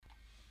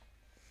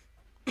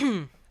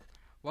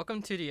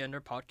Welcome to the Ender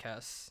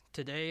Podcast.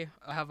 Today,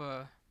 I have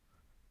a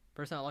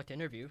person I'd like to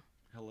interview.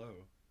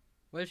 Hello,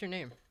 What is your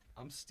name?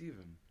 I'm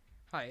Steven.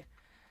 Hi.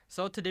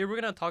 So today we're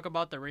going to talk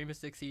about the Rainbow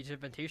Six Siege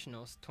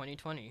Invitationals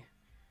 2020.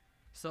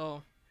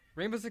 So,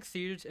 Rainbow Six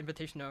Siege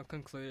Invitational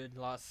concluded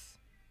last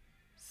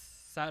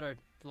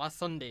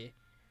Sunday,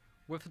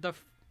 with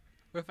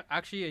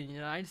actually a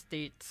United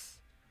States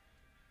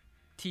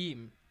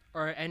team,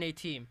 or NA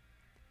team,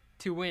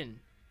 to win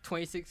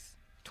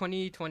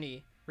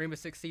 2020 Rainbow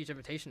Six Siege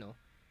Invitational.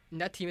 And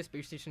that team is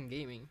Space Station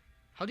Gaming.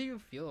 How do you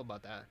feel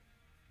about that?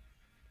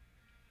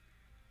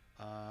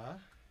 How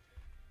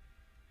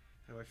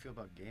do I feel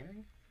about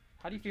gaming?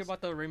 How do you feel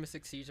about the Rainbow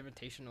Six Siege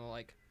Invitational?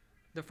 Like,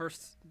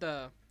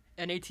 the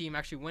NA team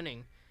actually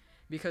winning,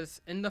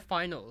 because in the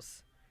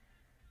finals,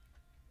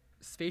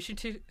 Space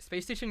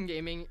Station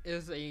Gaming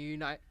is a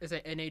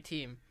NA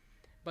team,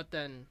 but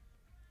then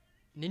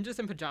Ninjas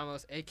in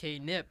Pajamas, aka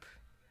NIP,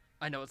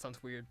 I know it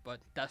sounds weird, but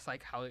that's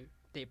like how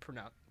they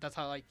pronounce. That's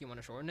how like you want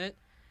to shorten it.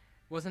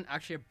 Wasn't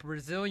actually a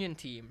Brazilian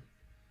team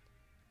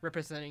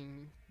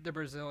representing the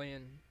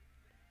Brazilian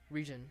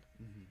region,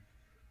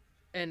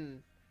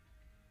 and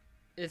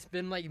it's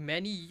been like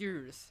many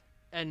years,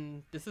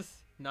 and this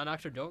is not an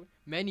actual joke.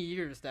 Many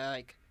years that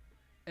like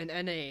an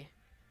NA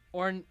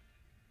or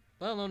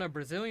let alone a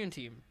Brazilian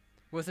team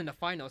was in the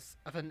finals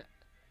of an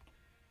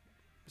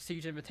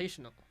Siege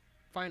Invitational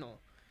final,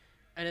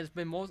 and it's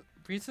been most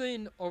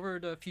recently over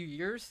the few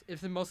years.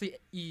 It's been mostly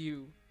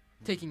EU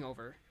taking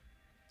over,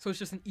 so it's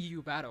just an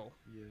EU battle.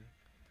 Yeah.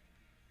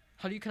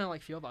 How do you kind of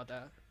like feel about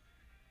that?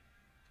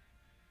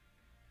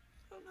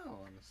 I don't know,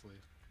 honestly.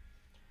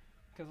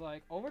 Cause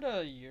like over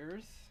the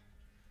years,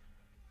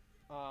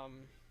 I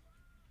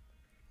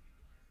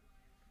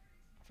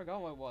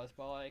forgot what it was,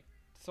 but like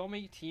so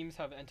many teams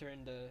have entered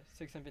in the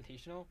Six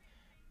Invitational,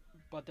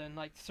 but then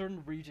like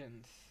certain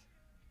regions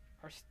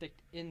are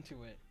sticked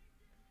into it.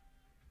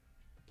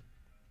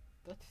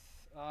 That's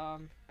I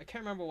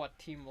can't remember what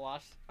team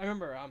lost. I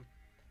remember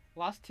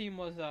last team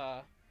was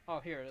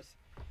here it is.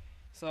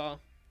 So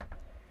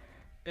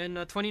in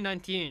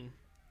 2019,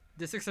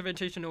 the Six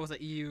Invitational was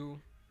a EU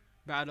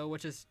battle,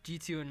 which is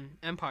G2 and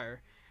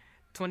Empire.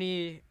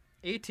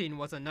 2018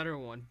 was another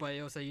one, but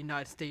it was a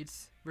United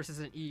States versus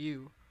an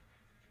EU.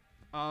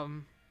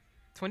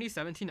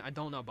 2017, I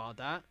don't know about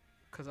that,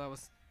 because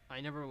I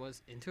never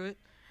was into it.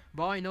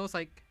 But all I know is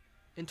like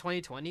in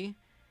 2020,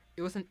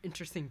 it was an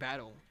interesting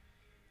battle,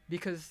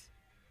 because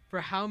for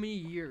how many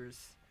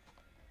years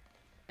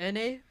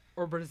NA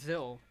or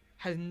Brazil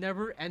has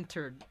never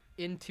entered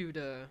into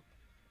the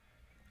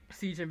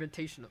Siege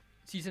Invitational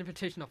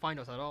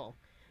finals at all.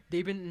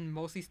 They've been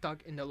mostly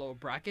stuck in the lower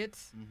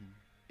brackets,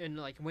 and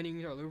like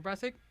winning their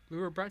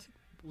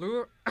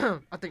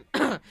I think,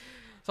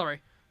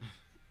 sorry,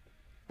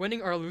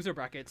 winning our loser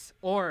brackets,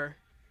 or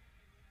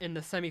in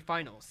the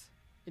semifinals,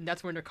 and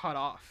that's when they're cut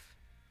off.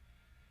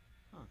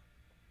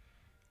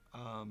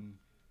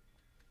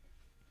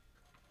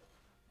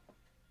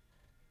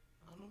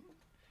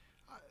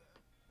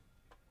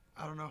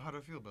 I don't know how to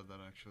feel about that,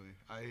 actually.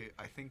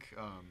 I think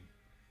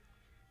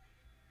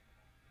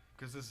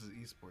because this is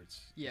esports.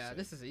 Yeah,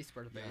 this is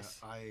esports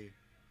base. I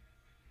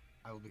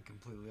will be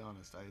completely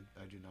honest.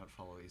 I do not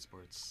follow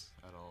esports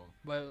at all.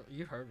 Well,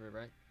 you've heard of it,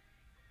 right?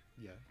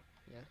 Yeah.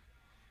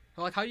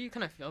 Well, like, how do you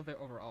kind of feel about it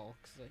overall?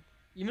 Cause like,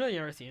 even though you've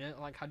never seen it,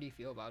 like, how do you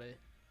feel about it?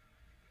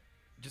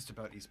 Just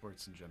about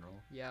esports in general.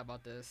 Yeah,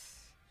 about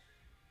this.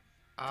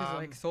 Because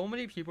like so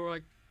many people are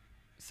like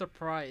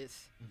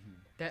surprised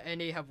that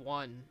NA have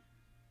won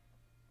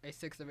a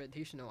Six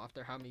Invitational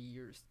after how many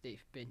years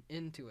they've been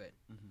into it,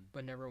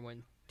 but never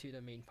went to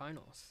the main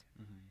finals.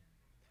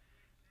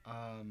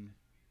 I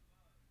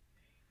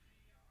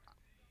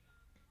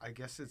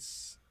guess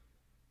it's.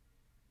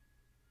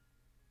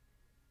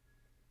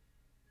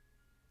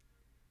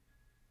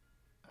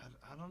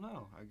 I don't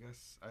know. I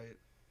guess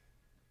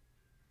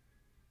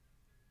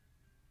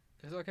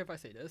Is it okay if I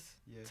say this?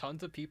 Yeah.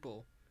 Tons of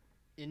people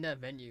in that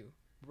venue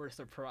were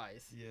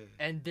surprised. Yeah.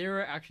 And they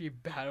were actually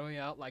battling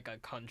out like a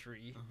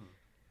country.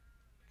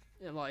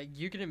 And like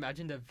you can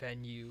imagine the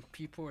venue,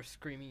 people were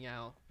screaming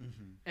out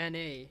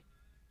NA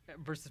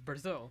versus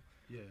Brazil.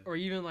 Yeah. Or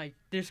even like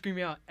they're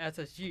screaming out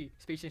SSG,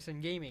 Space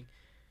Station Gaming.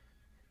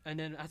 And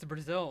then as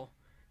Brazil,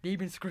 they've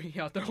been screaming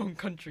out their own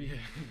country. Yeah.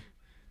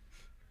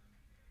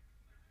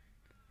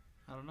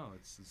 I don't know.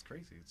 It's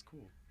crazy. It's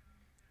cool.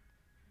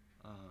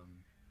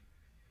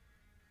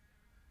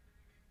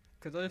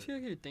 Because if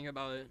you think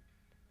about it,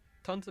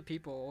 tons of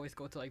people always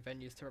go to like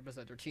venues to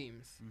represent their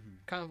teams.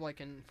 Kind of like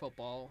in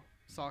football,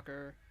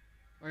 soccer,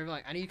 or even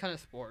like any kind of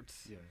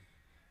sports. Yeah.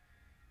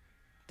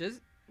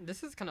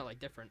 This is kind of like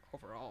different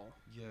overall.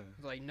 Yeah.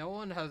 Like no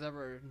one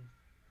ever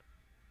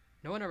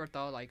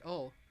thought like,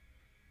 oh,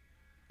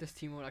 this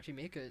team will actually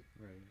make it.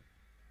 Right.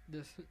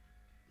 This,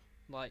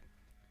 like,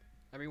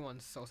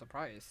 everyone's so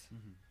surprised.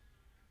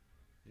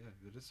 Yeah,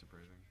 it is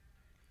surprising.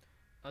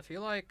 I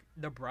feel like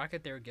the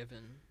bracket they're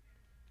given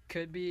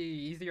could be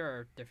easy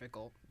or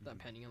difficult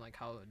depending on like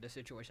how the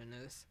situation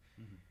is.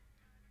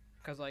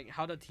 Because like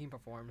how the team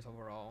performs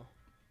overall.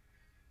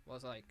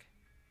 was like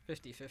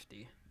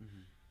 50-50.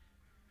 Mhm.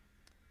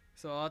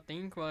 So I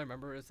think what I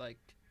remember is like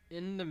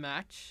in the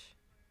match,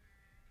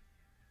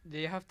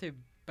 they have to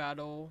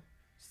battle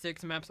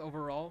 6 maps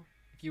overall.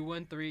 If you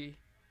win 3,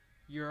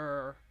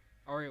 you're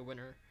already a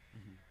winner.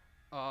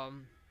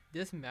 Mhm.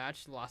 This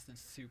match lasted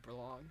super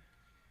long.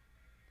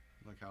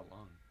 Like how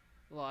long?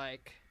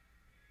 Like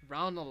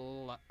round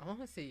 11, I want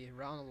to say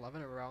round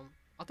 11 or round.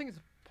 I think it's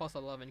plus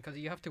 11 because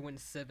you have to win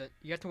 7.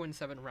 You have to win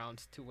 7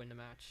 rounds to win the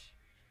match.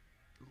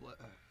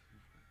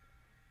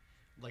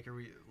 Like are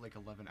we like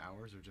 11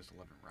 hours or just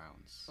 11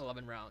 rounds?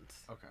 11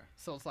 rounds. Okay.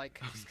 So it's like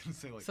I was gonna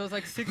say like. so it's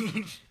like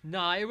 6.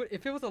 Nah,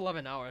 if it was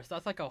 11 hours,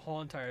 that's like a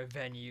whole entire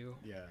venue.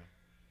 Yeah.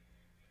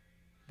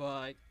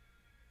 But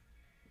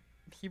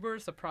people were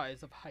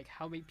surprised of like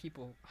how many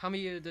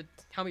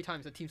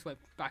times the teams went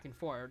back and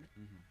forward.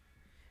 Mhm.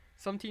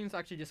 Some teams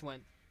actually just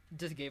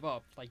gave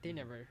up. Like they Mhm.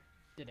 never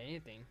did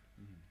anything.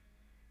 Mhm.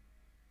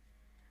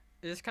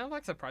 It's kind of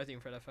like surprising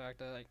for the fact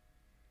that like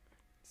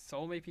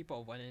so many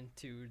people went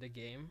into the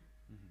game,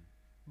 Mhm.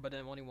 but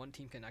then only one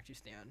team can actually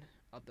stand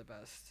out the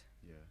best.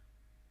 Yeah.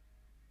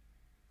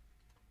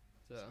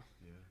 So,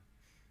 Yeah.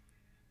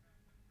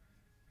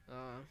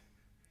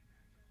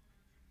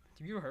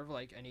 have you heard of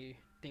like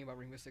anything about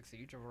Rainbow Six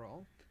Siege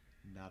overall?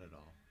 Not at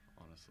all,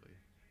 honestly.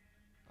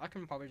 I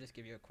can probably just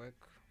give you a quick.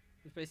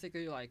 It's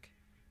basically like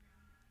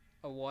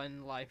a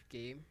one life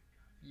game.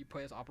 You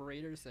play as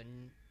operators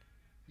and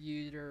you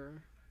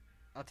either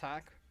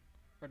attack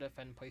or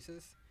defend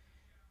places.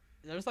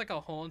 There's like a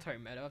whole entire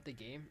meta of the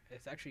game.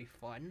 It's actually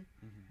fun,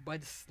 Mhm.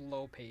 but it's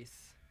slow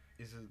pace.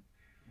 Is it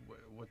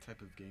what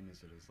type of game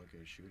is it? Is it like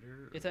a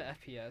shooter? It's or- an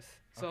FPS.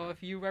 So Okay.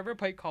 if you ever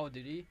played Call of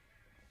Duty,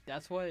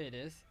 that's what it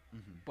is.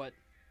 Mhm. But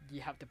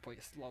you have to play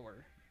it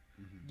slower.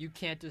 Mhm. You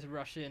can't just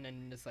rush in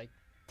and just like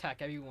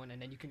attack everyone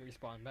and then you can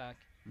respawn back.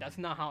 That's Mhm.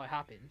 not how it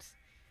happens.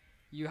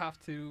 You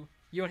have to.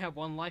 You only have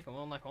one life and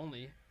one life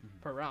only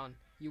Mhm. per round.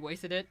 You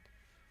wasted it.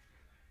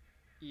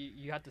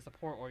 You have to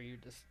support or you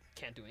just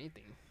can't do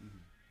anything.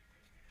 Mhm.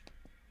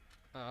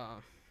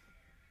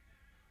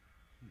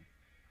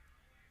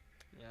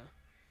 Yeah.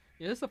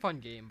 It is a fun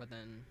game, but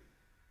then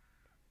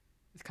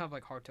it's kind of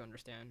like hard to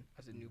understand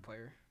as a new Mhm.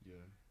 player.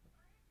 Yeah.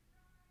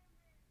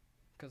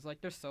 Because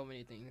like there's so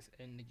many things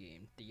in the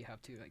game that you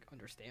have to like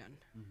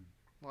understand. Mhm.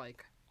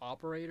 Like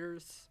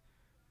operators,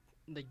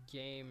 the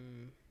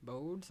game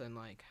modes and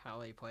like how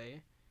they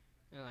play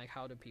and like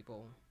how do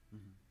people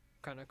Mhm.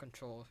 kind of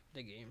control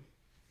the game.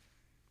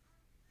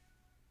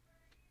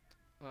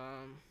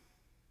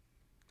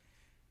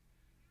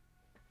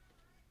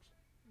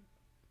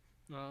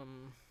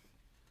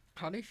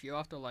 How do you feel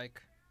after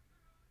like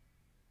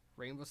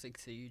Rainbow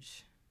Six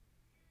Siege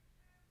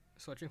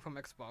switching from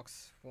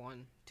Xbox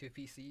One to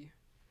PC?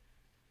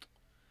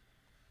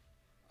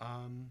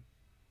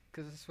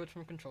 Because it switched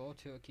from controller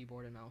to a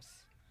keyboard and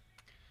mouse.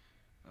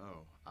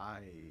 Oh,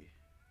 I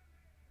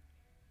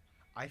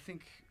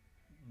think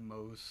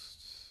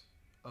most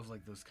of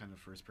like those kind of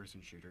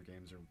first-person shooter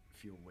games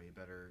feel way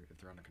better if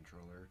they're on a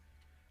controller.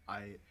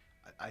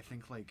 I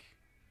think like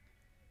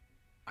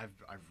I've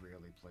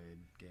rarely played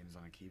games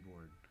on a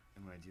keyboard,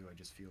 and when I do, I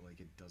just feel like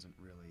it doesn't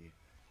really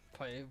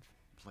Play.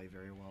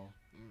 very well.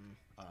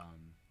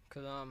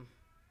 Cause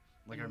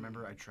Like I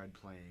remember I tried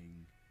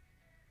playing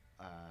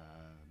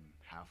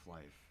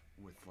Half-Life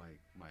with like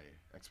my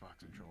Xbox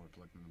controller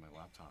plugged into my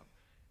laptop,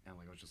 and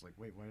like I was just like,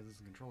 wait, why does this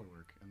controller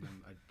work? And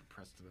then I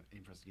pressed the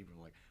keyboard,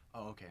 like,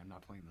 oh, okay, I'm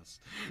not playing this.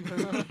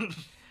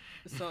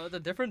 So the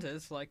difference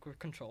is like with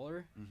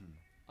controller Mhm.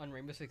 on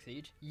Rainbow Six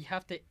Siege, you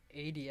have to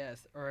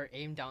ADS or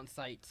aim down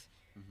sights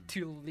Mhm.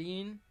 to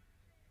lean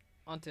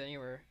onto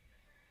anywhere.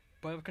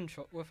 But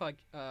with like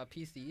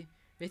PC,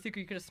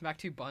 basically you can just smack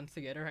 2 buttons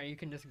together and you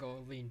can just go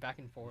lean back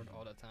and forward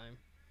all the time.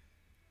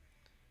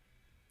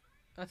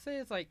 I'd say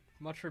it's like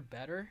much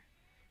better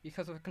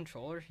because with a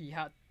controller you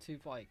have to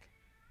like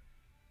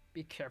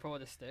be careful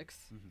with the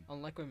sticks. Mhm.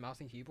 Unlike with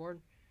mouse and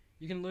keyboard,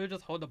 you can literally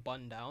just hold the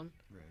button down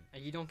Right.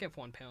 and you don't get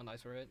one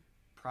penalized for it.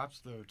 Props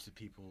though to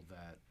people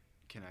that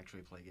can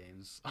actually play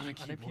games on a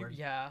keyboard.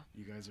 Yeah,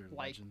 You guys are like,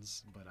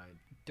 legends, but I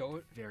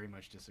don't. very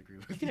much disagree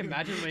with You can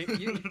imagine like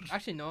you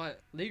actually know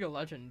what League of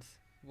Legends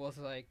was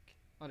like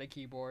on a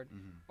keyboard.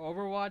 Mhm.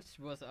 Overwatch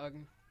was a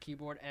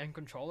keyboard and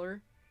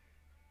controller.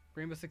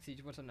 Rainbow Six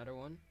Siege was another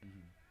one,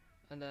 Mhm.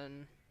 and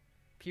then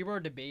people are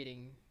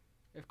debating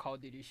if Call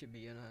of Duty should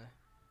be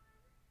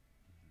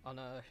on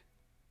a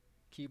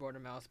keyboard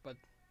and mouse, but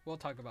we'll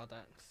talk about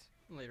that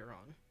later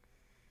on,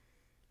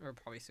 or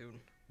probably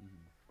soon.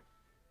 Mhm.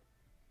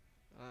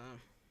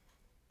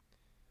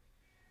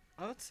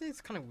 I would say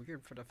it's kind of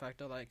weird for the fact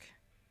that like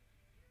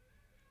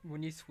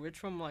when you switch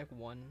from like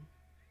one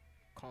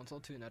console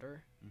to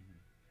another, Mhm.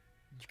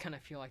 you kind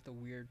of feel like the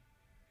weird.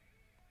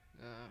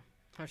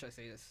 How should I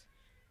say this?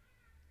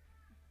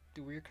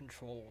 The weird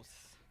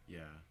controls.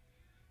 Yeah.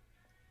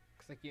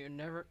 Cause like you're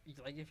never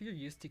like if you're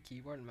used to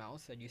keyboard and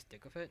mouse and you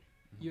stick with it,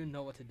 Mhm. you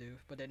know what to do.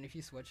 But then if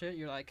you switch it,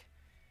 you're like,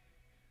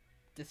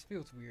 this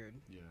feels weird.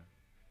 Yeah.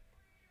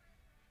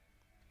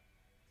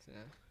 So,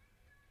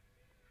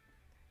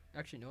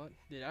 actually, you know what?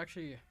 They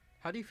actually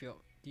How do you feel?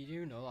 Did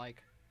you know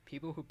like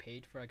people who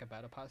paid for like a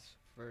battle pass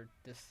for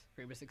this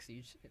Rainbow Six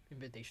Siege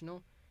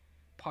Invitational,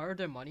 part of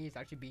their money is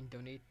actually being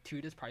donated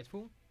to this prize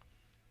pool.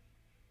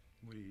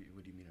 What do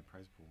you mean a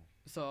prize pool?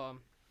 So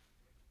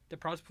the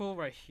prize pool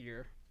right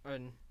here,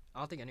 and I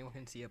don't think anyone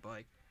can see it, but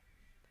like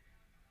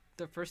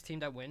the first team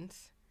that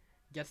wins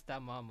gets that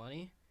amount of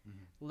money.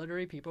 Mm-hmm.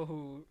 Literally, people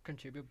who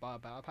contribute bought a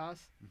battle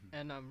pass,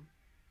 Mm-hmm. and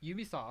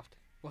Ubisoft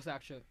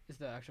is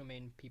the actual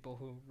main people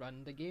who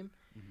run the game.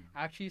 Mm-hmm.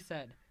 Actually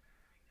said,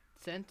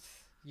 since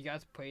you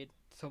guys played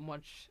so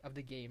much of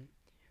the game,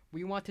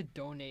 we want to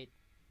donate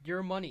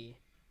your money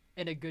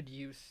in a good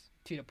use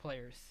to the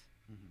players.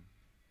 Mm-hmm.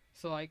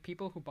 So like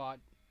people who bought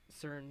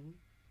certain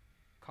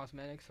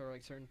cosmetics or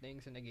like certain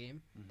things in the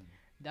game, Mm-hmm.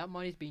 that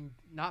money's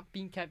not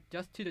being kept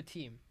just to the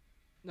team,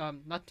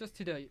 not just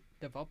to the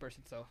developers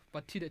itself,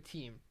 but to the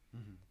team,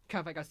 Mm-hmm.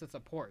 kind of like as the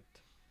support.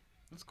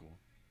 That's cool.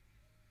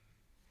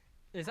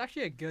 It's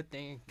actually a good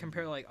thing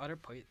compared to like other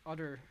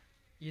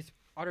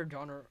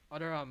genre,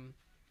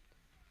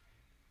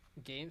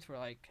 games where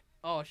like,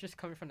 oh, it's just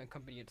coming from the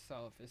company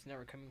itself. It's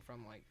never coming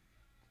from like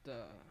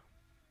the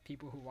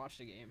people who watch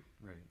the game.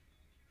 Right.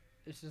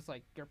 It's just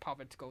like your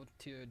profits go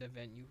to the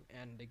venue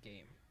and the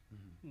game,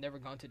 Mm-hmm. never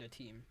gone to the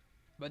team.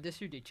 But this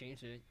year they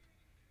changed it.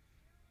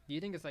 Do you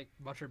think it's like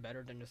much or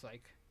better than just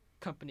like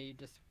company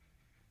just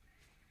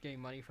getting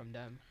money from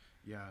them?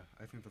 Yeah,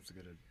 I think that's a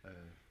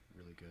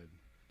really good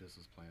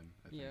business plan.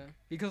 I Yeah, think.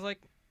 because like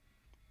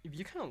if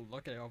you kind of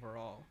look at it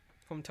overall,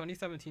 from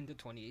 2017 to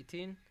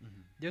 2018,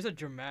 Mm-hmm. there's a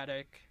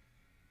dramatic.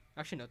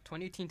 Actually, no,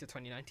 2018 to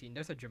 2019,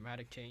 there's a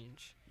dramatic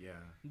change. Yeah.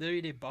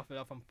 Literally, they buffed it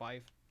up from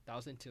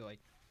 5,000 to like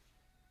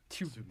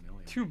 2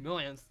 million. 2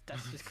 million.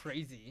 That's just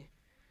crazy.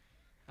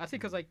 I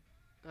think because like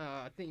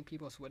I think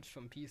people switched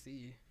from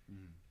PC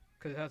Mm-hmm.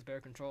 because it has better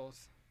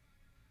controls.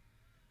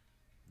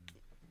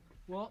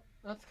 Well,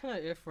 that's kind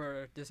of it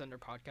for this Under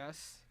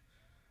podcast.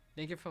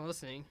 Thank you for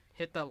listening.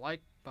 Hit that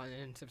like button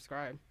and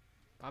subscribe.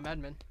 I'm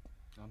Edmund.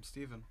 I'm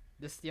Steven.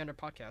 This is the Under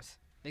podcast.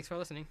 Thanks for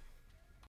listening.